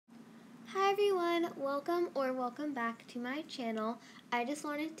Hi everyone, welcome back to my channel. I just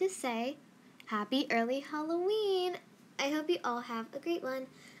wanted to say happy early Halloween. I hope you all have a great one.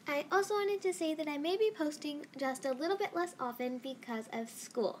 I also wanted to say that I may be posting just a little bit less often because of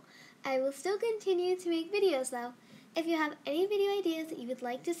school. I will still continue to make videos though. If you have any video ideas that you would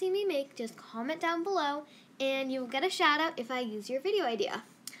like to see me make, just comment down below and you will get a shout out if I use your video idea.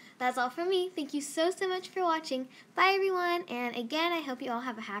 That's all from me. Thank you so much for watching. Bye everyone, and again, I hope you all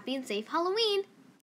have a happy and safe Halloween.